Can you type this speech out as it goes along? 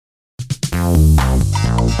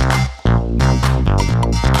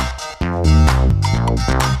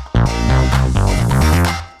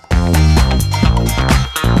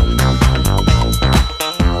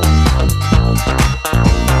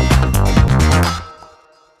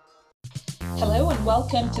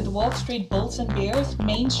welcome to the Wall Street Bulls and Bears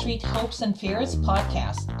Main Street Hopes and Fears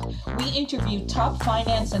podcast. We interview top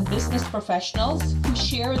finance and business professionals who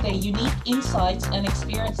share their unique insights and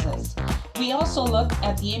experiences. We also look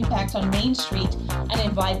at the impact on Main Street and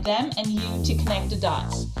invite them and you to connect the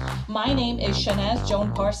dots. My name is Shanaz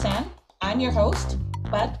Joan Parsan. I'm your host,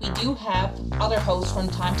 but we do have other hosts from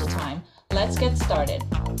time to time. Let's get started.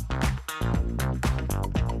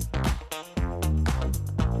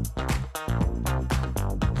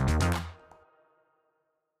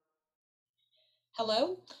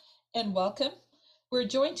 Hello and welcome. We're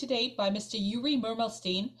joined today by Mr. Uri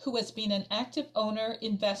Mermelstein, who has been an active owner,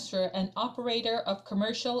 investor, and operator of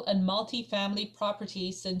commercial and multifamily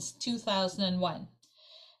properties since 2001.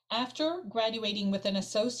 After graduating with an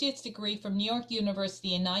associate's degree from New York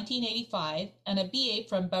University in 1985 and a BA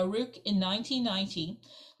from Baruch in 1990,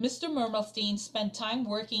 Mr. Mermelstein spent time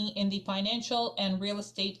working in the financial and real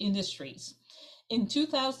estate industries. In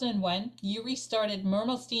 2001, Uri started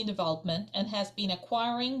Mermelstein Development and has been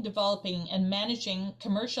acquiring, developing, and managing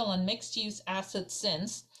commercial and mixed-use assets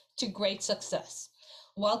since, to great success.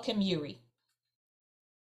 Welcome, Uri.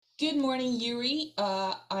 Good morning, Uri.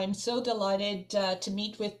 I'm so delighted to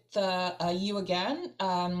meet with you again.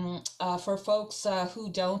 For folks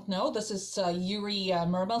who don't know, this is Uri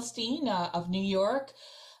Mermelstein of New York.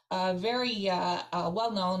 Very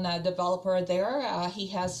well-known developer there. He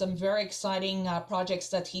has some very exciting projects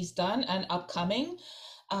that he's done and upcoming.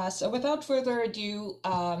 So without further ado,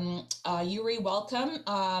 Uri, welcome.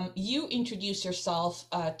 You introduce yourself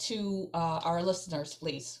to our listeners,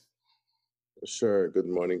 please. Sure. Good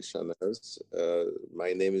morning, Shanaz.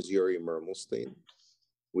 My name is Uri Mermelstein.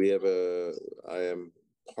 I am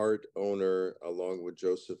part owner, along with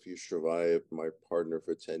Joseph Yushovayev, my partner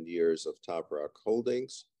for 10 years, of TopRock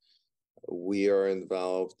Holdings. We are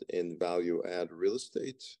involved in value-add real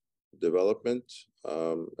estate development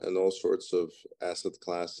and all sorts of asset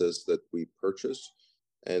classes that we purchase,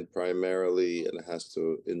 and primarily it has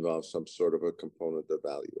to involve some sort of a component of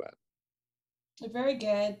value-add. Very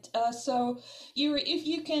good. So, Uri, if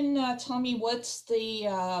you can tell me what's the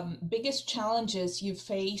biggest challenges you've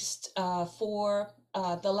faced for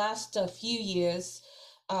the last few years,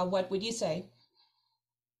 what would you say?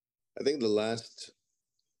 I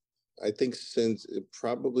think since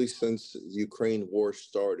Ukraine war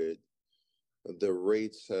started, the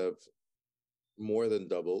rates have more than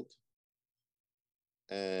doubled,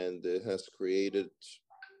 and it has created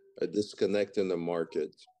a disconnect in the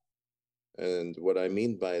market. And what I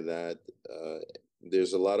mean by that,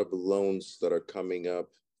 there's a lot of loans that are coming up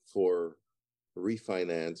for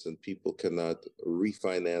refinance, and people cannot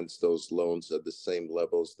refinance those loans at the same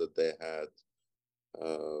levels that they had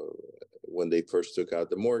when they first took out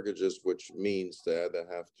the mortgages, which means they either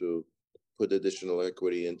have to put additional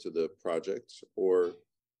equity into the projects or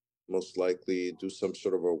most likely do some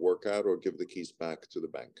sort of a workout or give the keys back to the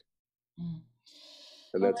bank.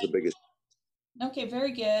 And that's the biggest. Okay,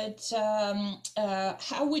 very good.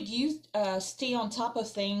 How would you stay on top of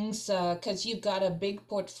things? Because you've got a big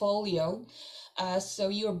portfolio, so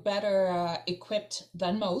you're better equipped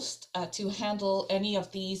than most to handle any of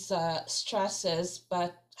these stresses.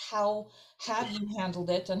 But how have you handled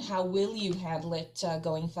it, and how will you handle it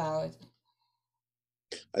going forward?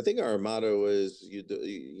 I think our motto is,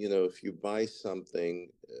 if you buy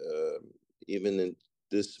something, even in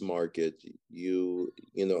this market,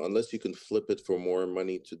 unless you can flip it for more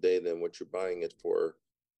money today than what you're buying it for,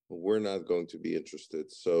 we're not going to be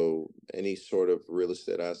interested. So any sort of real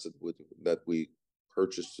estate asset that we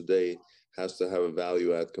purchase today has to have a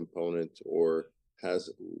value add component, or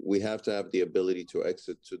we have to have the ability to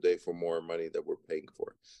exit today for more money that we're paying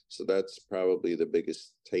for. So that's probably the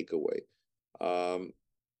biggest takeaway.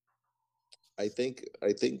 I think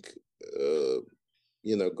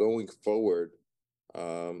going forward,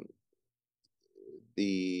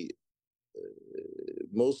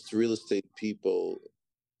 most real estate people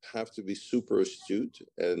have to be super astute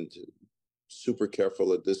and super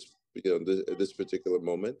careful at this particular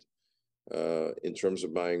moment in terms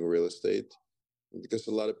of buying real estate, because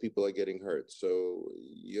a lot of people are getting hurt. So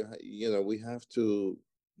we have to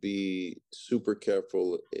be super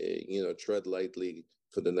careful, tread lightly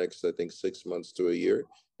for the next, I think, 6 months to a year,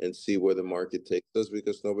 and see where the market takes us,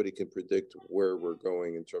 because nobody can predict where we're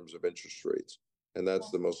going in terms of interest rates. And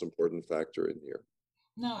that's the most important factor in here.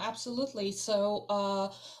 No, absolutely. So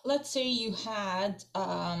let's say you had,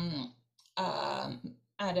 I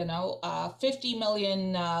don't know, 50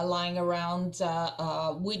 million lying around.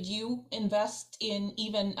 Would you invest in,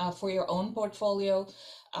 even for your own portfolio,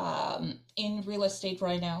 in real estate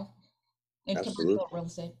right now? In Absolutely. commercial real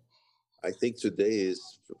estate? I think today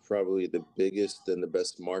is probably the biggest and the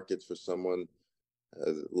best market for someone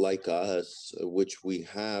like us, which we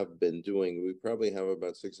have been doing. We probably have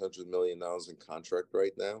about $600 million in contract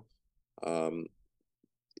right now. Um,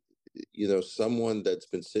 someone that's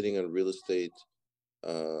been sitting on real estate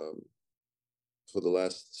um, for the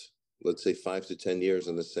last, let's say, 5 to 10 years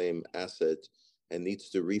on the same asset and needs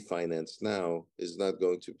to refinance now is not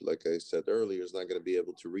going to, like I said earlier, is not going to be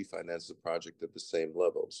able to refinance the project at the same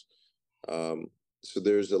levels. Um, so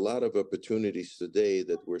there's a lot of opportunities today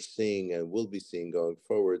that we're seeing and will be seeing going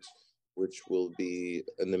forwards, which will be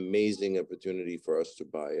an amazing opportunity for us to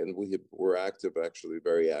buy. And we're active, actually,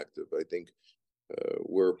 very active. I think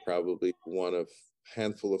we're probably one of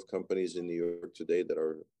handful of companies in New York today that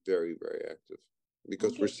are very, very active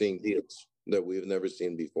because we're seeing deals that we've never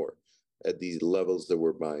seen before at these levels that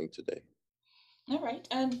we're buying today. All right.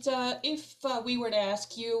 And if we were to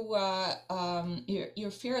ask you,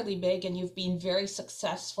 you're fairly big and you've been very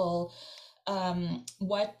successful.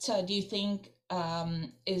 What do you think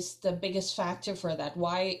is the biggest factor for that?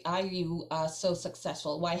 Why are you so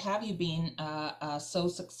successful? Why have you been so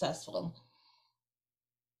successful?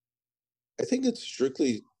 I think it's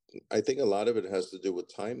strictly, I think a lot of it has to do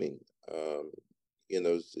with timing.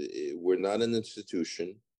 We're not an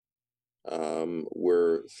institution.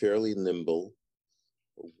 We're fairly nimble.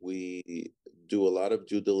 We do a lot of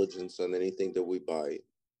due diligence on anything that we buy.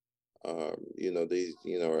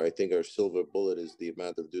 I think our silver bullet is the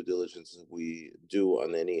amount of due diligence that we do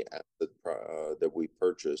on any asset that we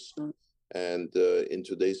purchase. And in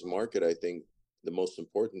today's market, I think the most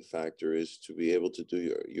important factor is to be able to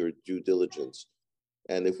do your due diligence.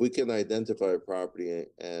 And if we can identify a property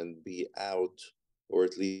and be out, or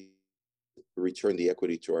at least return the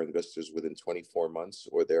equity to our investors within 24 months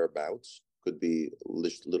or thereabouts, could be a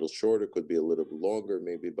little shorter, could be a little longer,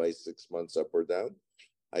 maybe by 6 months up or down.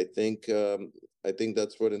 I think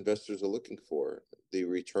that's what investors are looking for: the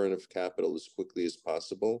return of capital as quickly as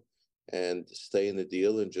possible, and stay in the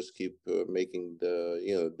deal and just keep making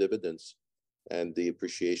the dividends and the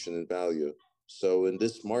appreciation in value. So in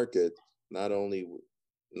this market, not only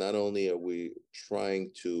are we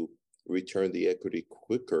trying to return the equity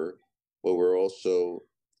quicker, but we're also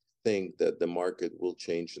think that the market will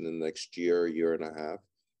change in the next year and a half,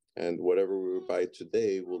 and whatever we buy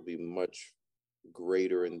today will be much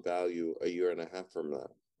greater in value a year and a half from now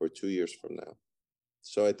or 2 years from now.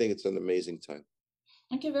 So I think it's an amazing time.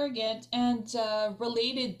 Okay, very good. And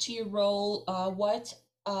related to your role, what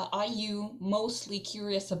are you mostly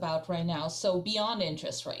curious about right now? So beyond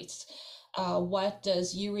interest rates, what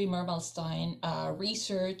does Uri Mermelstein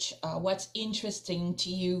research? What's interesting to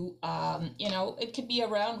you? It could be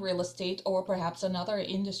around real estate or perhaps another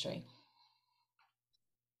industry.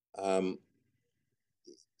 Um,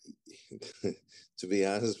 to be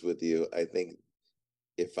honest with you, I think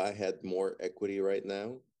if I had more equity right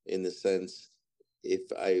now, in the sense, if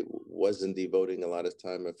I wasn't devoting a lot of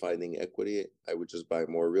time of finding equity, I would just buy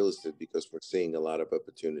more real estate because we're seeing a lot of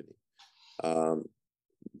opportunity.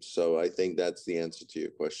 So I think that's the answer to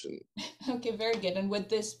your question. Okay, very good. And would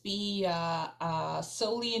this be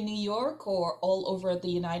solely in New York or all over the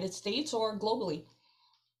United States or globally?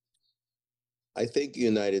 I think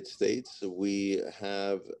United States, we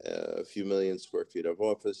have a few million square feet of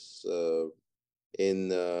office. In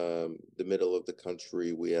the middle of the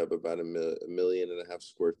country, we have about a 1.5 million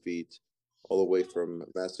square feet, all the way from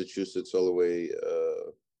Massachusetts all the way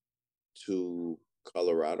to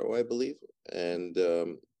Colorado, I believe. And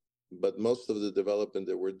but most of the development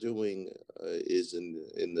that we're doing is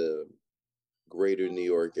in the greater New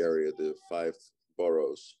York area, the 5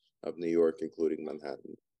 boroughs of New York, including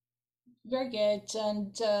Manhattan. Very good.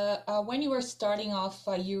 And when you were starting off,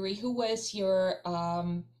 Yuri, who was your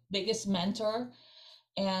biggest mentor?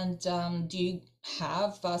 And do you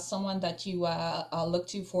have someone that you look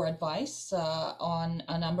to for advice on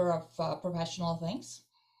a number of professional things?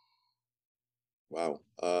 Wow,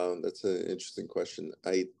 that's an interesting question.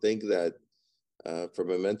 I think that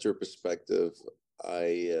from a mentor perspective,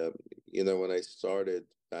 when I started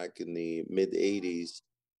back in the mid 80s,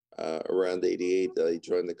 around 88, I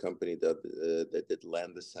joined the company that did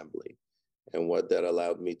land assembly. And what that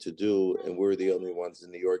allowed me to do, and we're the only ones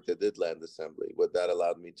in New York that did land assembly, what that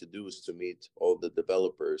allowed me to do is to meet all the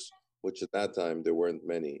developers, which at that time there weren't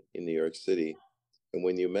many in New York City. And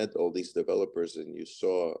when you met all these developers and you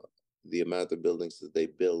saw the amount of buildings that they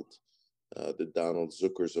built, the Donald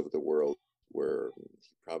Zuckers of the world, where he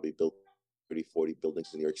probably built 30, 40 buildings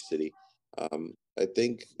in New York City. I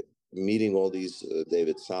think meeting all these,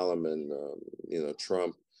 David Solomon,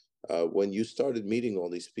 Trump, when you started meeting all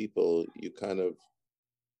these people,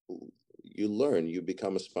 you learn, you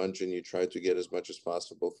become a sponge, and you try to get as much as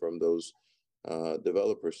possible from those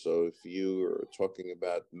developers. So if you are talking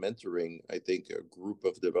about mentoring, I think a group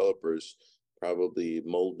of developers probably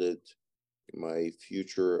molded my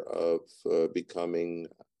future of becoming,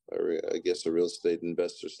 I guess, a real estate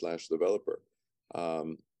investor slash developer.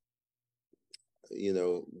 Joe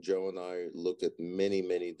and I look at many,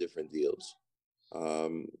 many different deals.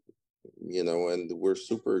 And we're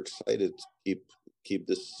super excited to keep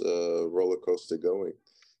this roller coaster going.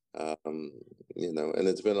 And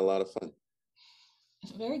it's been a lot of fun.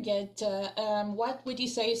 Very good. What would you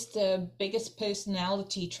say is the biggest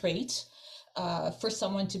personality trait for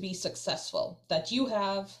someone to be successful that you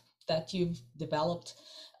have, that you've developed,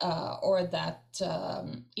 or that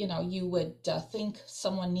you would think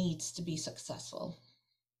someone needs to be successful?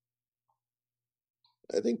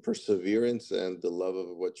 I think perseverance and the love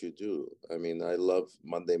of what you do. I mean, I love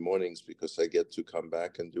Monday mornings because I get to come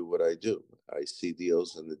back and do what I do. I see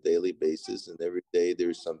deals on a daily basis, and every day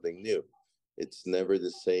there's something new. It's never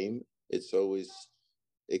the same. It's always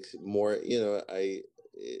more,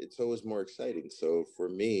 it's always more exciting. So for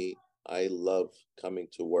me, I love coming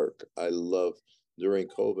to work. I love during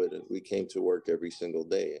COVID, and we came to work every single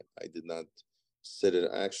day. I did not sit in,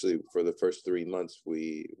 actually, for the first 3 months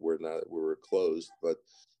we were closed, but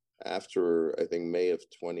after I think May of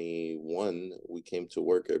 21, we came to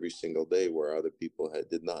work every single day where other people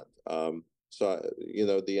did not. So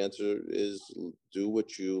the answer is do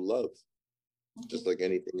what you love. Okay. Just like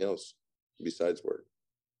anything else besides work.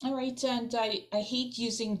 All right, and I hate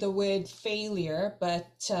using the word failure, but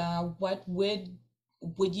what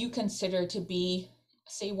would you consider to be,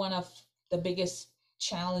 say, one of the biggest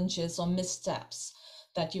challenges or missteps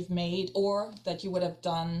that you've made, or that you would have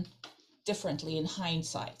done differently in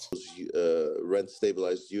hindsight? Rent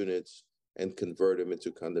stabilized units and convert them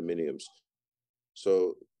into condominiums.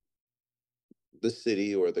 So the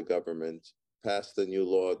city or the government passed a new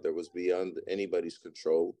law that was beyond anybody's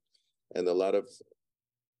control, and a lot of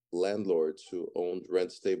landlords who owned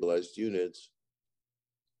rent stabilized units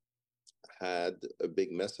had a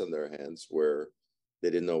big mess on their hands where they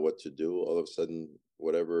didn't know what to do. All of a sudden,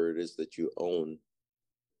 whatever it is that you own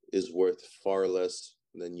is worth far less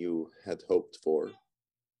than you had hoped for.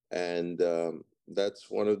 And that's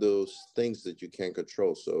one of those things that you can't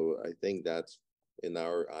control. So I think that's, in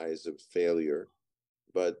our eyes, a failure.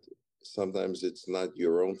 But sometimes it's not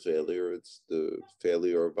your own failure, it's the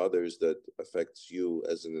failure of others that affects you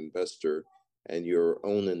as an investor and your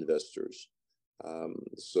own investors.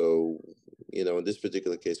 So, in this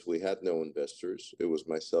particular case, we had no investors. It was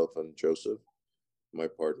myself and Joseph, my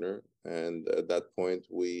partner. And at that point,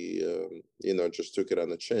 we, just took it on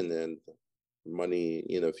the chin, and money,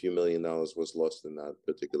 a few $1 million was lost in that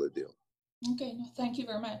particular deal. Okay, no, thank you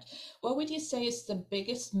very much. What would you say is the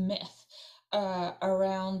biggest myth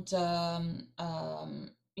around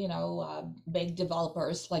big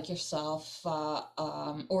developers like yourself,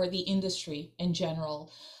 or the industry in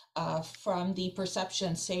general, from the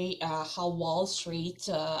perception, say, how Wall Street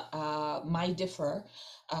might differ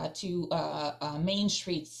to Main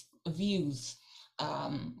Street's views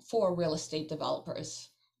for real estate developers,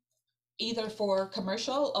 either for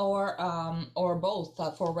commercial or both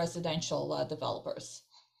for residential developers?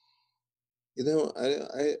 From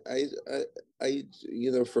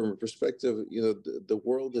a perspective, the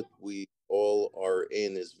world that we all are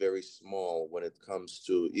in is very small when it comes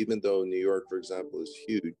to, even though New York, for example, is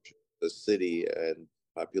huge, the city and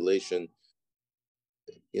population,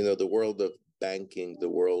 the world of banking, the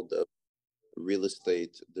world of real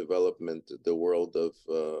estate development, the world of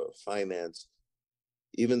finance,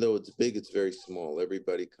 even though it's big, it's very small.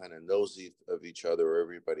 Everybody kind of knows of each other.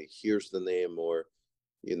 Everybody hears the name, or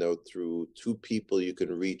through two people, you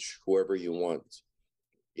can reach whoever you want.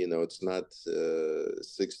 It's not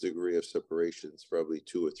 6 degrees of separation. It's probably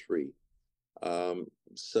 2 or 3.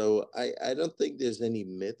 So I don't think there's any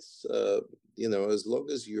myths. As long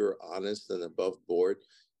as you're honest and above board.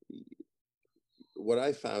 What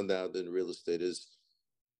I found out in real estate is,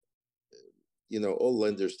 all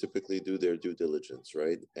lenders typically do their due diligence,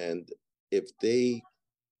 right? And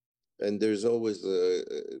there's always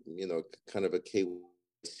kind of a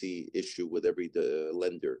KYC issue with every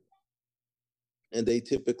lender. And they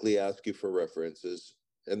typically ask you for references.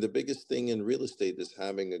 And the biggest thing in real estate is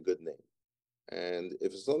having a good name. And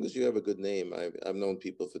as long as you have a good name, I've known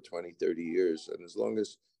people for 20, 30 years. And as long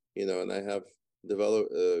as, and I have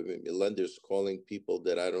lenders calling people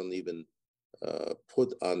that I don't even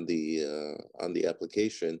put on the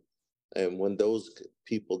application. And when those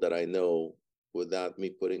people that I know, without me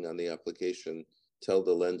putting on the application, tell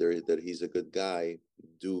the lender that he's a good guy,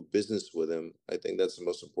 do business with him. I think that's the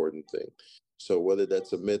most important thing. So whether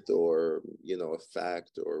that's a myth or, a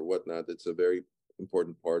fact or whatnot, it's a very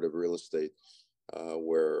important part of real estate,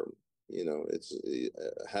 where, it's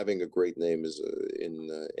having a great name is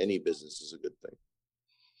in any business is a good thing.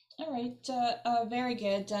 All right, very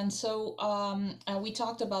good. And so we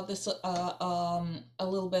talked about this a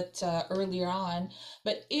little bit earlier on,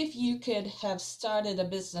 but if you could have started a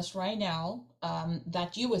business right now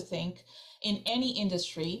that you would think in any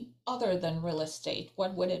industry other than real estate,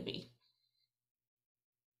 what would it be?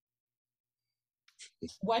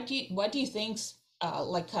 What do you think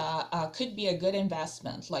could be a good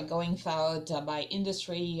investment, like going forward by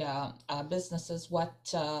industry businesses? What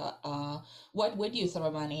would you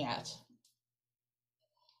throw money at?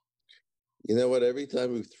 You know what? Every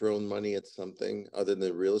time we've thrown money at something other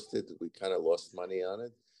than real estate, we kind of lost money on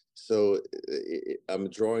it. So I'm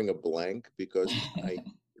drawing a blank because I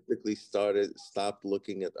typically stopped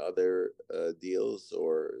looking at other deals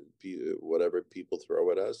or whatever people throw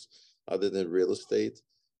at us other than real estate.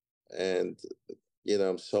 And,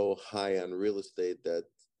 I'm so high on real estate that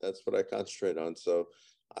that's what I concentrate on. So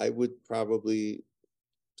I would probably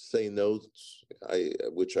say no,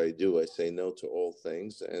 which I do. I say no to all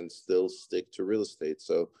things and still stick to real estate.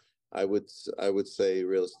 So I would say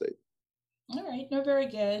real estate. All right, no, very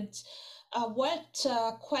good. What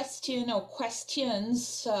question or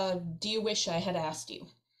questions do you wish I had asked you?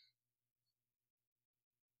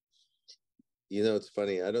 It's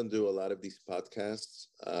funny. I don't do a lot of these podcasts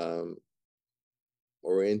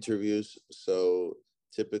or interviews. So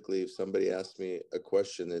typically, if somebody asks me a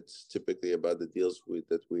question, it's typically about the deals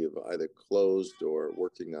that we have either closed or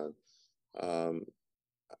working on.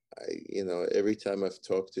 Every time I've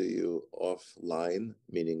talked to you offline,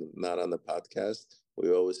 meaning not on the podcast, we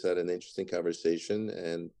always had an interesting conversation,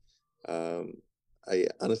 and I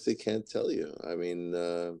honestly can't tell you. I mean,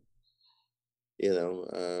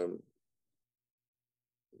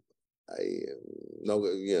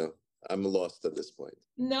 I'm lost at this point.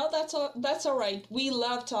 No, that's all right. We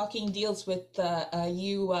love talking deals with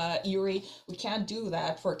you, Uri. We can't do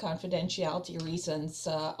that for confidentiality reasons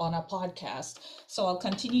on a podcast. So I'll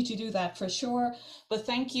continue to do that for sure. But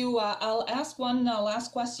thank you. I'll ask one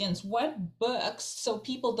last question. What books, so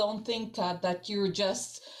people don't think that you're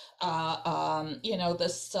just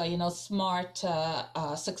this smart,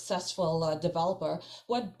 successful developer.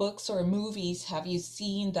 What books or movies have you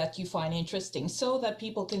seen that you find interesting so that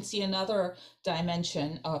people can see another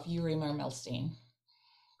dimension of Uri Mermelstein?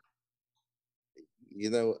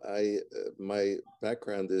 My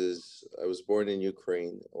background is I was born in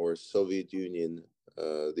Ukraine, or Soviet Union,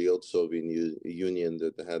 the old Soviet Union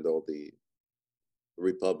that had all the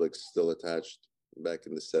republics still attached back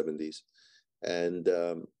in the 70s. And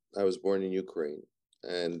I was born in Ukraine,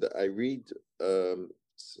 and I read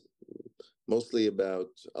mostly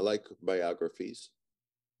I like biographies,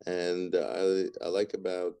 and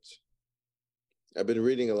I've been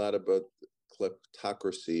reading a lot about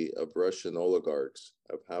kleptocracy of Russian oligarchs,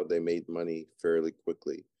 of how they made money fairly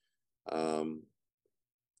quickly. I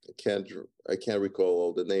can't recall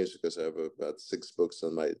all the names because I have about 6 books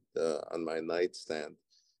on my nightstand,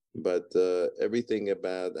 but everything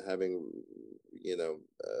about having,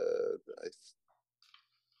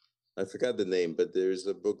 I forgot the name, but there's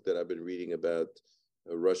a book that I've been reading about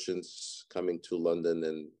Russians coming to London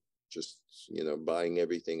and just, buying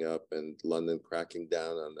everything up, and London cracking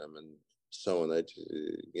down on them and so on. I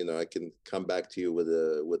can come back to you with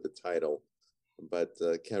the title, but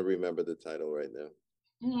can't remember the title right now.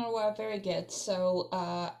 No, very good. So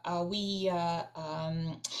we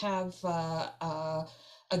have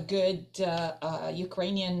a good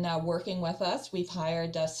Ukrainian working with us. We've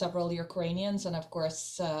hired several Ukrainians, and of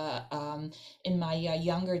course, in my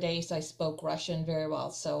younger days, I spoke Russian very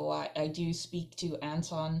well. So I do speak to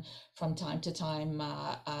Anton from time to time.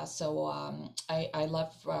 I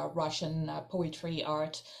love Russian poetry,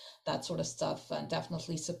 art, that sort of stuff, and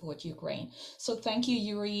definitely support Ukraine. So thank you,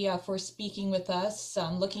 Uri, for speaking with us.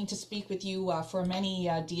 I'm looking to speak with you for many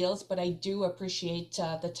deals, but I do appreciate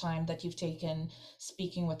the time that you've taken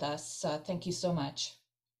speaking with us. Thank you so much.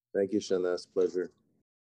 Thank you, Shanaz. Pleasure.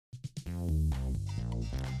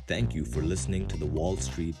 Thank you for listening to the Wall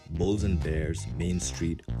Street Bulls and Bears Main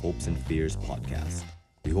Street Hopes and Fears podcast.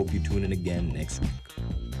 We hope you tune in again next week.